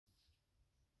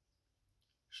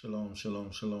Shalom,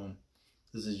 shalom, shalom.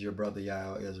 This is your brother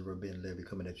Yael Ezra Ben Levy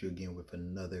coming at you again with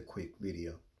another quick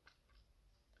video.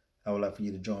 I would like for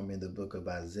you to join me in the book of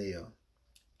Isaiah,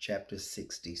 chapter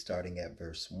 60, starting at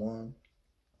verse 1.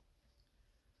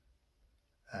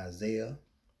 Isaiah,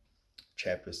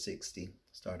 chapter 60,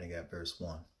 starting at verse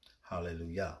 1.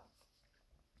 Hallelujah.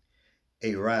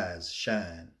 Arise,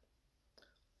 shine,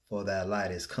 for thy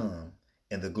light is come,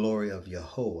 and the glory of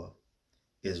Jehovah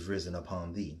is risen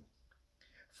upon thee.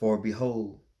 For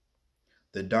behold,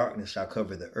 the darkness shall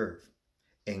cover the earth,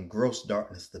 and gross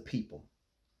darkness the people.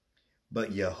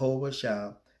 But Jehovah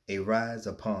shall arise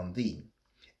upon thee,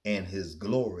 and his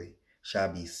glory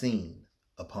shall be seen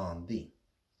upon thee.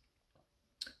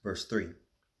 Verse 3.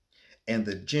 And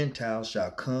the Gentiles shall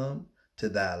come to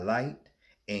thy light,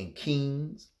 and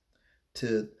kings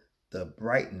to the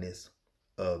brightness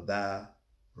of thy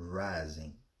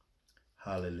rising.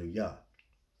 Hallelujah.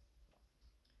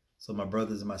 So my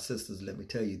brothers and my sisters, let me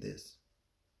tell you this.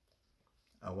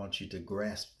 I want you to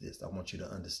grasp this. I want you to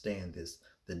understand this.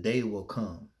 The day will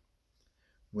come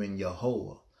when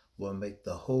Jehovah will make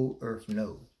the whole earth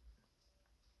know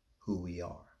who we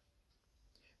are.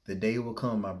 The day will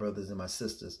come, my brothers and my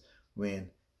sisters,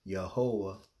 when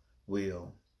Jehovah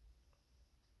will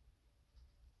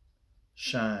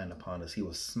shine upon us. He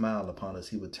will smile upon us.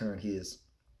 He will turn his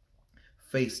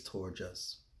face towards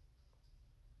us.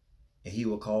 And he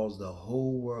will cause the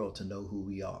whole world to know who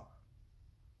we are.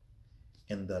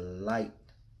 And the light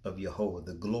of Jehovah,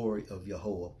 the glory of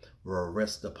Jehovah will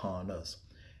rest upon us.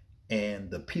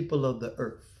 And the people of the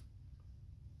earth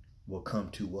will come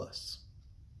to us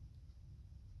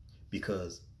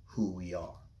because who we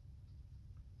are.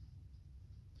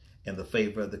 And the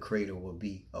favor of the Creator will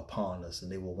be upon us,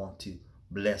 and they will want to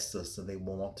bless us, and they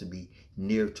will want to be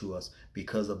near to us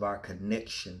because of our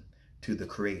connection to the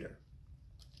Creator.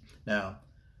 Now,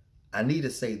 I need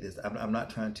to say this. I'm not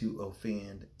trying to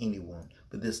offend anyone,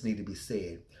 but this needs to be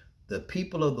said. The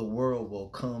people of the world will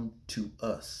come to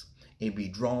us and be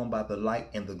drawn by the light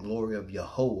and the glory of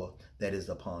Jehovah that is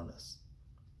upon us.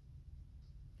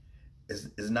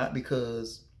 It's not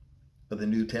because of the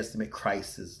New Testament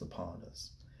Christ is upon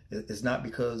us. It's not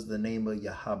because the name of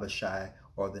Yahabashai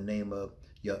or the name of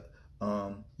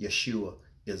Yeshua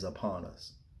is upon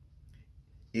us.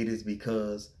 It is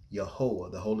because Jehovah,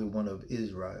 the Holy One of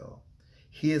Israel,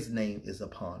 his name is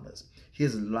upon us.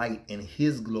 His light and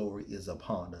his glory is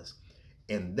upon us.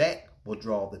 And that will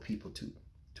draw the people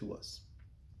to us.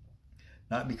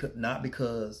 Not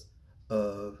because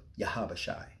of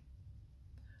Yahabashai,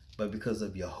 but because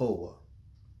of Jehovah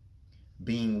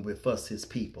being with us, his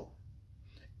people,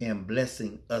 and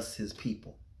blessing us, his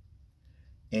people.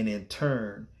 And in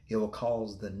turn, it will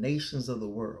cause the nations of the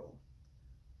world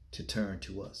to turn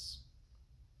to us.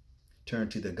 Turn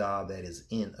to the God that is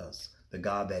in us, the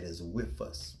God that is with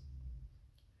us.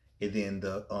 And then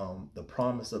the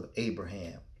promise of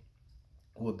Abraham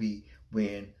will be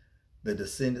when the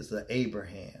descendants of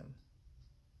Abraham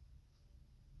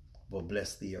will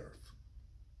bless the earth.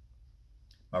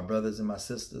 My brothers and my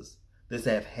sisters, this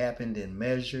have happened in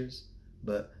measures,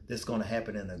 but this is going to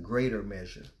happen in a greater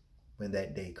measure when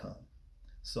that day comes.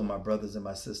 So my brothers and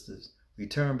my sisters,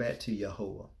 return back to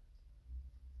Jehovah,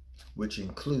 which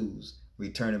includes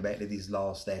returning back to these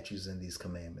laws, statutes, and these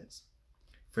commandments.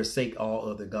 Forsake all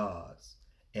other gods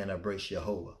and embrace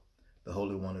Jehovah, the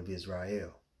Holy One of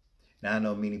Israel. Now, I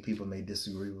know many people may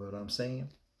disagree with what I'm saying,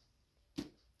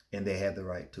 and they have the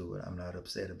right to it. I'm not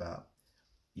upset about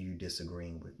you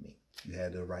disagreeing with me. You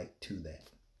have the right to that.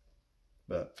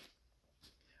 But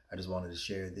I just wanted to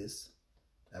share this.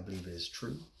 I believe it is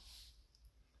true.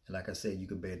 And like I said, you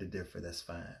can bear to differ, that's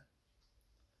fine.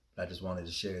 I just wanted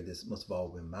to share this, most of all,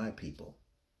 with my people.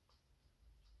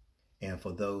 And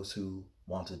for those who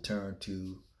want to turn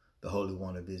to the Holy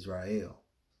One of Israel,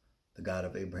 the God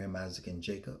of Abraham, Isaac, and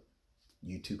Jacob,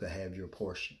 you too can have your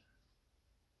portion.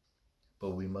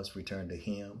 But we must return to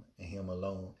him and him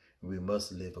alone. And we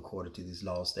must live according to these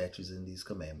laws, statutes, and these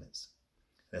commandments.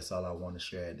 That's all I want to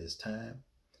share at this time.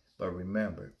 But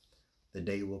remember, the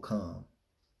day will come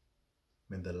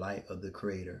when the light of the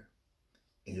Creator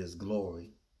and his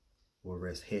glory will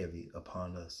rest heavy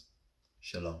upon us.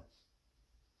 Shalom.